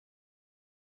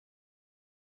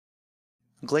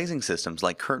Glazing systems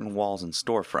like curtain walls and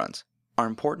storefronts are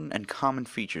important and common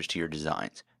features to your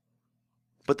designs.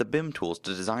 But the BIM tools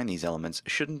to design these elements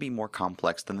shouldn't be more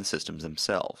complex than the systems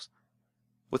themselves.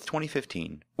 With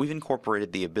 2015, we've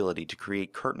incorporated the ability to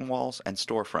create curtain walls and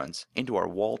storefronts into our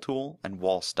wall tool and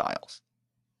wall styles.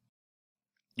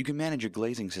 You can manage your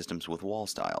glazing systems with wall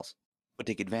styles, but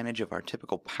take advantage of our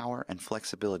typical power and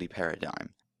flexibility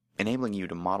paradigm, enabling you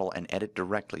to model and edit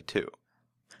directly too.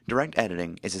 Direct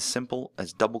editing is as simple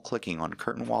as double-clicking on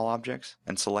curtain wall objects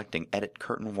and selecting Edit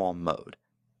Curtain Wall mode.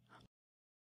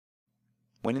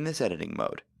 When in this editing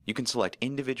mode, you can select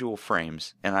individual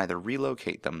frames and either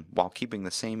relocate them while keeping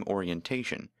the same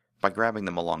orientation by grabbing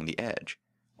them along the edge,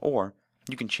 or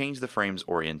you can change the frame's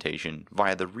orientation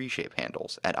via the reshape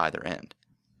handles at either end.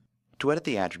 To edit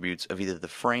the attributes of either the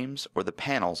frames or the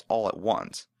panels all at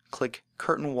once, click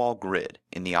Curtain Wall Grid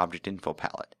in the Object Info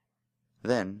palette.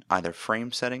 Then either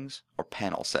Frame Settings or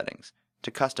Panel Settings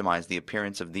to customize the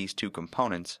appearance of these two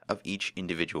components of each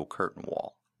individual curtain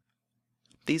wall.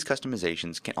 These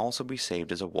customizations can also be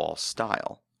saved as a wall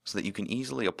style, so that you can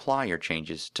easily apply your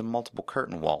changes to multiple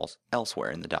curtain walls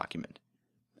elsewhere in the document.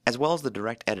 As well as the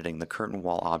direct editing the curtain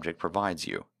wall object provides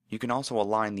you, you can also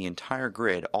align the entire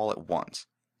grid all at once,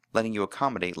 letting you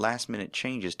accommodate last-minute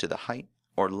changes to the height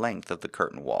or length of the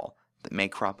curtain wall that may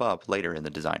crop up later in the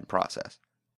design process.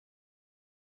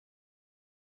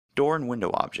 Door and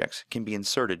window objects can be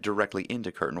inserted directly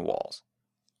into curtain walls.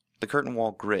 The curtain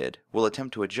wall grid will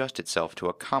attempt to adjust itself to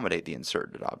accommodate the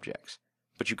inserted objects,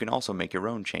 but you can also make your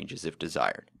own changes if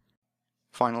desired.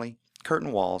 Finally,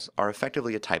 curtain walls are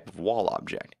effectively a type of wall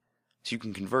object, so you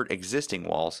can convert existing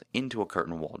walls into a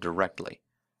curtain wall directly.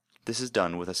 This is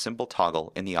done with a simple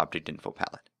toggle in the Object Info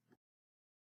palette.